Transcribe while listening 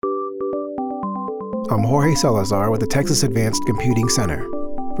I'm Jorge Salazar with the Texas Advanced Computing Center.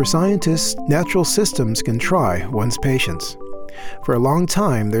 For scientists, natural systems can try one's patience. For a long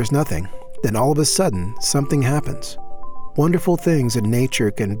time, there's nothing. Then all of a sudden, something happens. Wonderful things in nature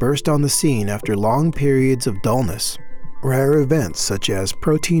can burst on the scene after long periods of dullness. Rare events such as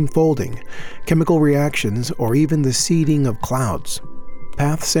protein folding, chemical reactions, or even the seeding of clouds.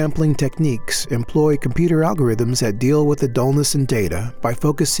 Path sampling techniques employ computer algorithms that deal with the dullness in data by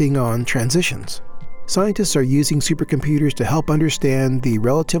focusing on transitions. Scientists are using supercomputers to help understand the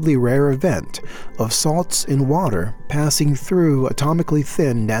relatively rare event of salts in water passing through atomically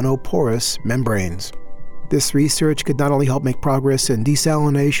thin nanoporous membranes. This research could not only help make progress in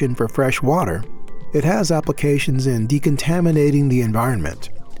desalination for fresh water, it has applications in decontaminating the environment,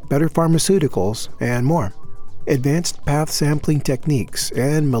 better pharmaceuticals, and more. Advanced path sampling techniques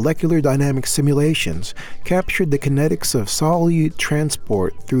and molecular dynamic simulations captured the kinetics of solute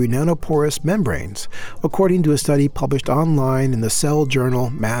transport through nanoporous membranes, according to a study published online in the Cell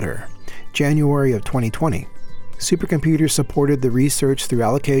journal Matter, January of 2020. Supercomputers supported the research through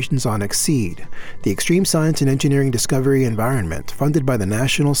allocations on EXCEED, the Extreme Science and Engineering Discovery Environment funded by the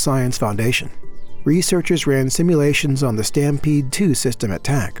National Science Foundation. Researchers ran simulations on the STAMPEDE-2 system at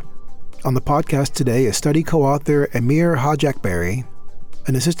TAC. On the podcast today is study co-author Amir Hojakbari,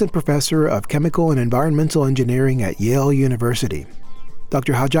 an assistant professor of chemical and environmental engineering at Yale University.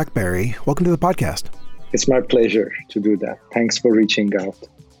 Dr. Hojakbari, welcome to the podcast. It's my pleasure to do that. Thanks for reaching out.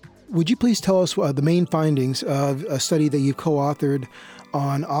 Would you please tell us the main findings of a study that you co-authored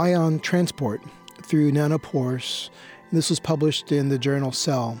on ion transport through nanopores? This was published in the journal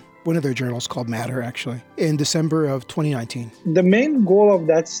Cell, one of their journals called Matter, actually, in December of 2019. The main goal of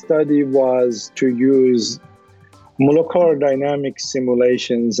that study was to use molecular dynamics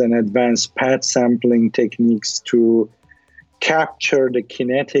simulations and advanced path sampling techniques to capture the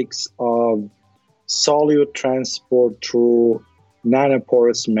kinetics of solute transport through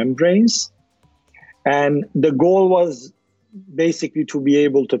nanoporous membranes. And the goal was basically to be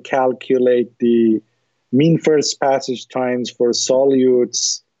able to calculate the mean first passage times for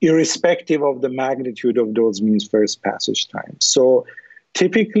solutes, irrespective of the magnitude of those mean first passage times. So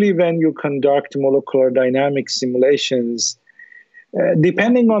typically when you conduct molecular dynamics simulations,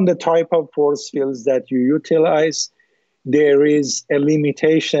 depending on the type of force fields that you utilize, there is a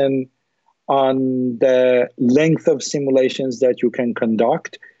limitation on the length of simulations that you can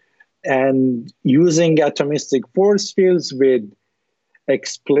conduct. And using atomistic force fields with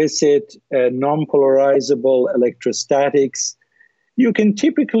explicit non-polarizable electrostatics, you can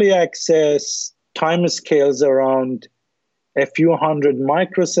typically access timescales around a few hundred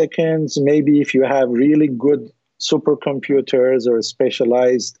microseconds. Maybe if you have really good supercomputers or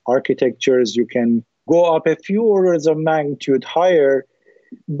specialized architectures, you can go up a few orders of magnitude higher,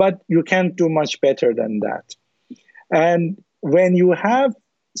 but you can't do much better than that. And when you have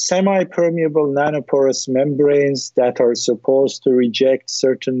semi-permeable nanoporous membranes that are supposed to reject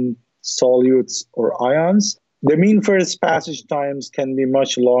certain solutes or ions, the mean first passage times can be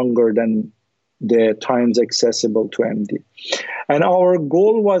much longer than the times accessible to MD. And our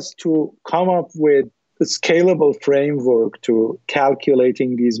goal was to come up with a scalable framework to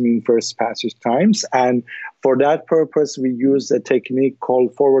calculating these mean first passage times. And for that purpose, we used a technique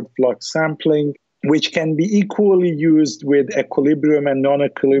called forward flux sampling, which can be equally used with equilibrium and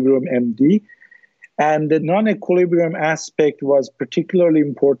non-equilibrium MD. And the non-equilibrium aspect was particularly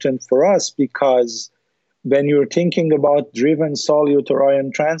important for us because when you're thinking about driven solute or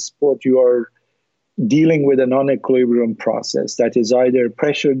ion transport, you are dealing with a non-equilibrium process that is either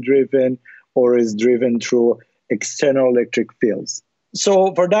pressure-driven or is driven through external electric fields.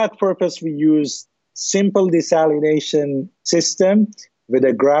 So for that purpose, we use simple desalination system with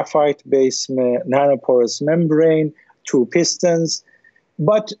a graphite-based nanoporous membrane, 2 pistons.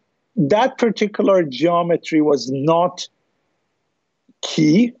 But that particular geometry was not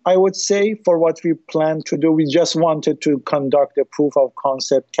key, I would say, for what we planned to do. We just wanted to conduct a proof of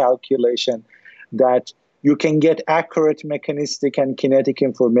concept calculation that you can get accurate mechanistic and kinetic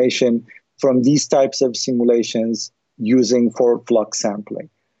information from these types of simulations using forward flux sampling.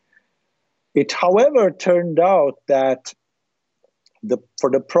 It, however, turned out that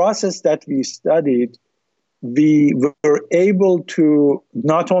for the process that we studied, we were able to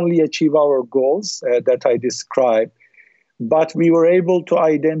not only achieve our goals that I described, but we were able to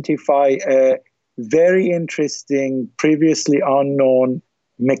identify a very interesting, previously unknown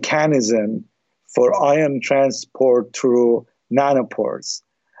mechanism for ion transport through nanopores.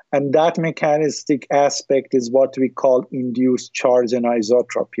 And that mechanistic aspect is what we call induced charge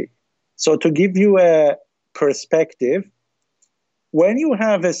anisotropy. So to give you a perspective, when you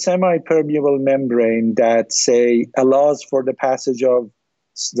have a semi-permeable membrane that, say, allows for the passage of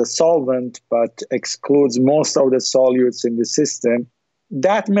the solvent but excludes most of the solutes in the system,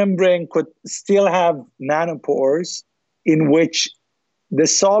 that membrane could still have nanopores in which the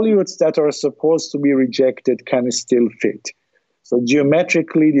solutes that are supposed to be rejected can still fit. So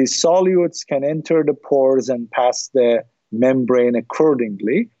geometrically, these solutes can enter the pores and pass the membrane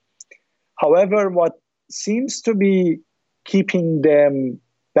accordingly. However, what seems to be keeping them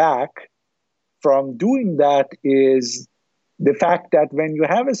back from doing that is the fact that when you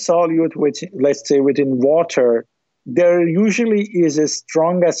have a solute, which, let's say, within water, there usually is a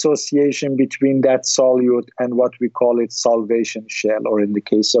strong association between that solute and what we call its solvation shell, or in the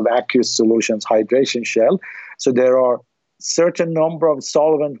case of aqueous solutions, hydration shell. So there are certain number of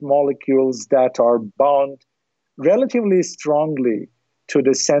solvent molecules that are bound relatively strongly to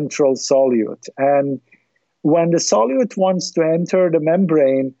the central solute. And when the solute wants to enter the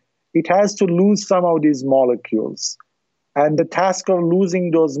membrane, it has to lose some of these molecules. And the task of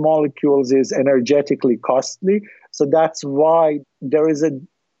losing those molecules is energetically costly. So that's why there is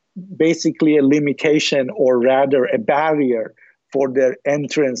basically a limitation, or rather a barrier, for their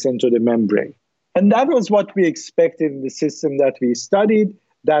entrance into the membrane. And that was what we expected in the system that we studied,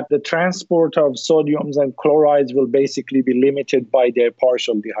 that the transport of sodiums and chlorides will basically be limited by their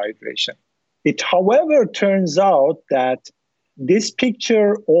partial dehydration. It, however, turns out that this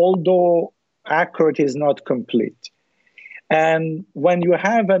picture, although accurate, is not complete. And when you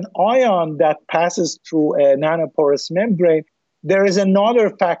have an ion that passes through a nanoporous membrane, there is another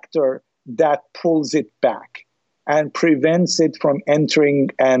factor that pulls it back and prevents it from entering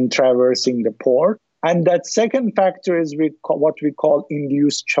and traversing the pore. And that second factor is what we call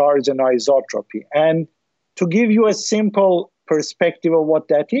induced charge anisotropy. And to give you a simple perspective of what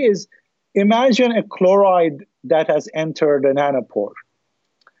that is, imagine a chloride that has entered a nanopore.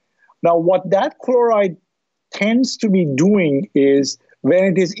 Now, what that chloride tends to be doing is, when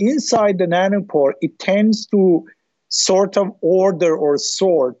it is inside the nanopore, it tends to sort of order or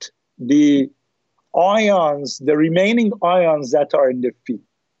sort the ions, the remaining ions that are in the feed.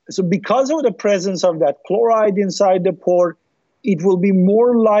 So because of the presence of that chloride inside the pore, it will be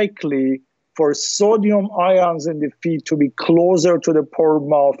more likely for sodium ions in the feed to be closer to the pore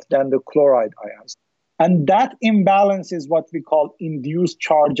mouth than the chloride ions. And that imbalance is what we call induced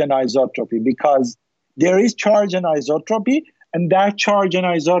charge anisotropy, because there is charge anisotropy, and that charge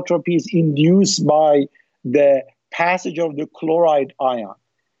anisotropy is induced by the passage of the chloride ion.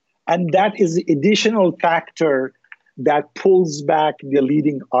 And that is the additional factor that pulls back the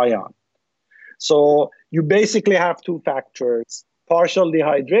leading ion. So you basically have two factors: partial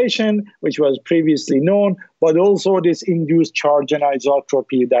dehydration, which was previously known, but also this induced charge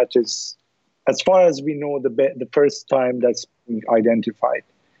anisotropy that is, as far as we know, the first time that's been identified.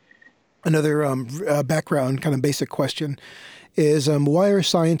 Another background kind of basic question is why are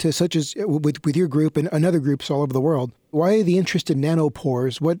scientists, such as with your group and other groups all over the world, why are they interested in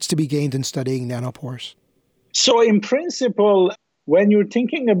nanopores? What's to be gained in studying nanopores? So in principle, when you're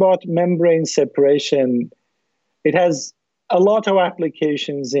thinking about membrane separation, it has a lot of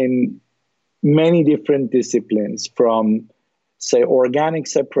applications in many different disciplines, from, say, organic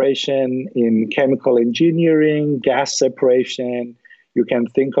separation, in chemical engineering, gas separation. You can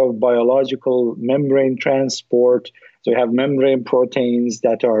think of biological membrane transport. So you have membrane proteins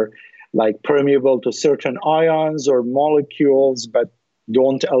that are like permeable to certain ions or molecules, but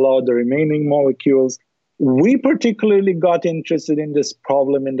don't allow the remaining molecules. We particularly got interested in this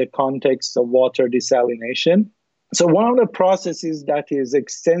problem in the context of water desalination. So one of the processes that is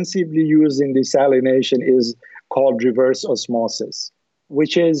extensively used in desalination is called reverse osmosis,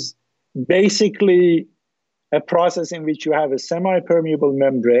 which is basically a process in which you have a semi-permeable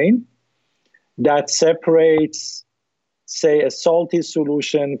membrane that separates, say, a salty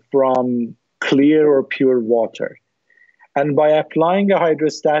solution from clear or pure water. And by applying a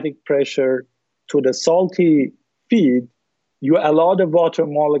hydrostatic pressure to the salty feed, you allow the water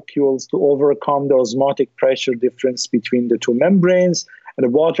molecules to overcome the osmotic pressure difference between the two membranes, and the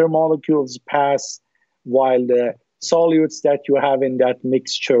water molecules pass while the solutes that you have in that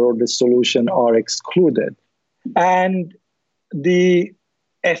mixture or the solution are excluded. And the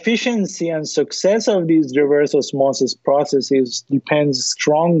efficiency and success of these reverse osmosis processes depends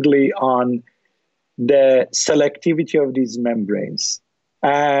strongly on the selectivity of these membranes.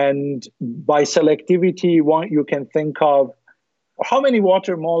 And by selectivity, you can think of how many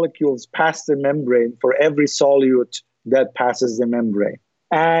water molecules pass the membrane for every solute that passes the membrane.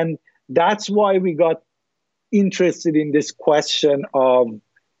 And that's why we got interested in this question of,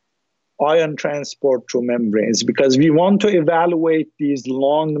 ion transport through membranes, because we want to evaluate these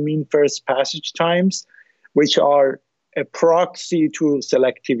long mean first passage times, which are a proxy to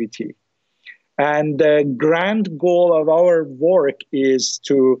selectivity. And the grand goal of our work is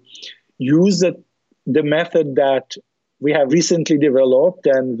to use the method that we have recently developed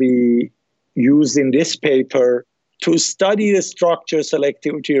and we use in this paper to study the structure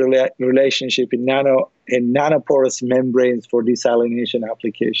selectivity relationship in nanoporous membranes for desalination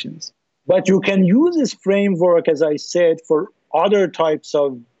applications. But you can use this framework, as I said, for other types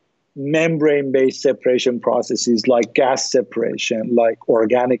of membrane-based separation processes like gas separation, like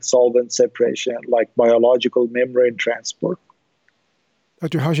organic solvent separation, like biological membrane transport.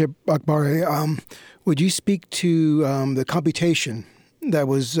 Dr. Hajib Akbari, would you speak to the computation that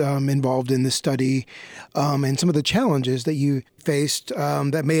was involved in this study and some of the challenges that you faced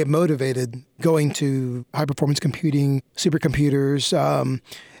that may have motivated going to high-performance computing, supercomputers?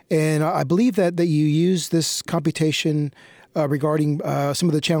 And I believe that you use this computation regarding some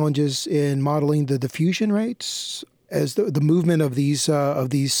of the challenges in modeling the diffusion rates as the movement of these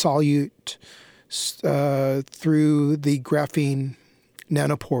solute through the graphene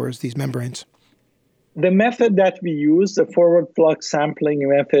nanopores, these membranes. The method that we use, the forward flux sampling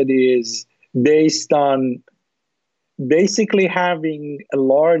method, is based on basically having a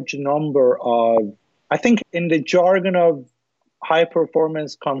large number of, I think in the jargon of high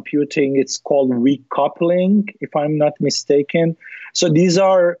performance computing, it's called weak coupling, if I'm not mistaken. So these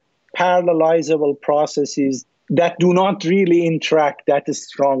are parallelizable processes that do not really interact that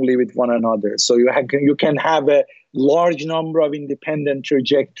strongly with one another. So you can have a large number of independent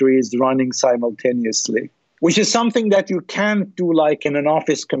trajectories running simultaneously, which is something that you can't do like in an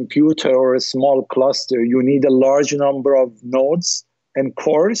office computer or a small cluster. You need a large number of nodes and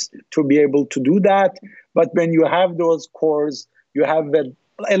cores to be able to do that. But when you have those cores, you have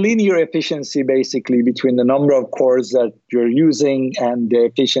a linear efficiency basically between the number of cores that you're using and the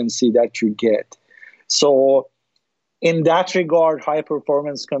efficiency that you get. So in that regard, high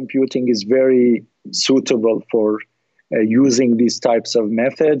performance computing is very suitable for using these types of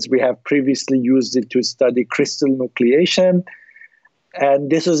methods. We have previously used it to study crystal nucleation. And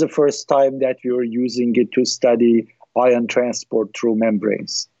this is the first time that you're using it to study ion transport through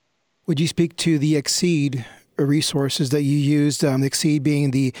membranes. Would you speak to the XSEED resources that you used, XSEED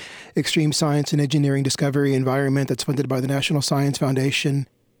being the Extreme Science and Engineering Discovery Environment that's funded by the National Science Foundation?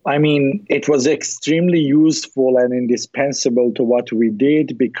 I mean, it was extremely useful and indispensable to what we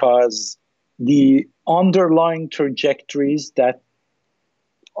did because the underlying trajectories that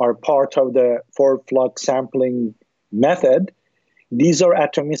are part of the forward flux sampling method, these are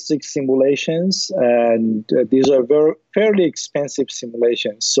atomistic simulations, and these are fairly expensive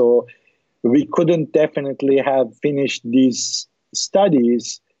simulations. So we couldn't definitely have finished these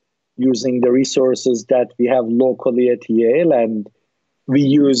studies using the resources that we have locally at Yale, and we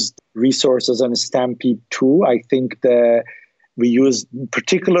used resources on Stampede 2. I think we use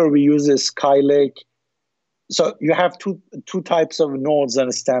a Skylake. So you have two types of nodes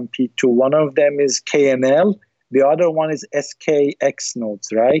on Stampede 2. One of them is KNL. The other one is SKX nodes,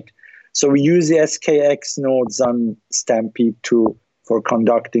 right? So we use the SKX nodes on Stampede 2 for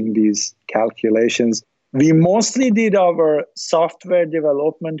conducting these calculations. We mostly did our software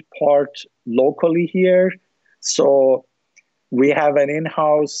development part locally here. So we have an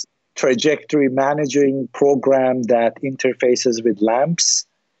in-house trajectory managing program that interfaces with LAMMPS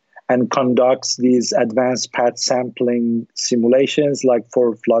and conducts these advanced path sampling simulations like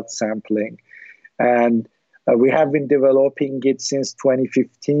forward flux sampling. And we have been developing it since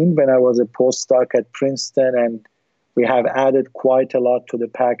 2015 when I was a postdoc at Princeton, and we have added quite a lot to the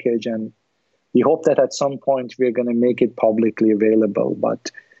package, and we hope that at some point we're going to make it publicly available,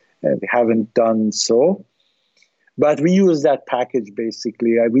 but we haven't done so. But we use that package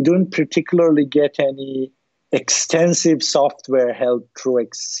basically. We don't particularly get any extensive software help through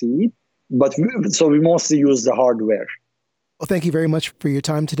XSEED, so we mostly use the hardware. Well, thank you very much for your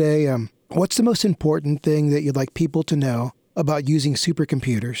time today. What's the most important thing that you'd like people to know about using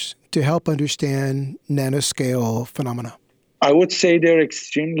supercomputers to help understand nanoscale phenomena? I would say they're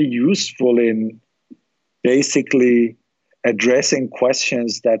extremely useful in basically addressing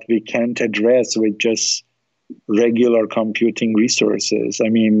questions that we can't address with just regular computing resources. I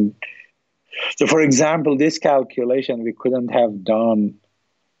mean, so for example, this calculation we couldn't have done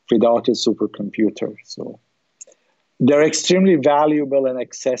without a supercomputer. So they're extremely valuable in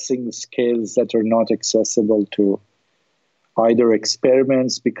accessing scales that are not accessible to either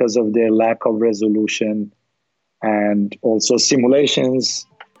experiments because of their lack of resolution, and also simulations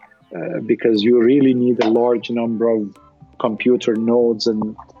because you really need a large number of computer nodes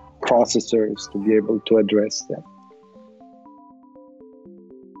and processors to be able to address them.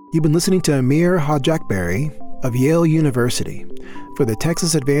 You've been listening to Amir Hadjakbari of Yale University. For the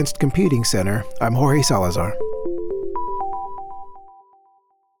Texas Advanced Computing Center, I'm Jorge Salazar.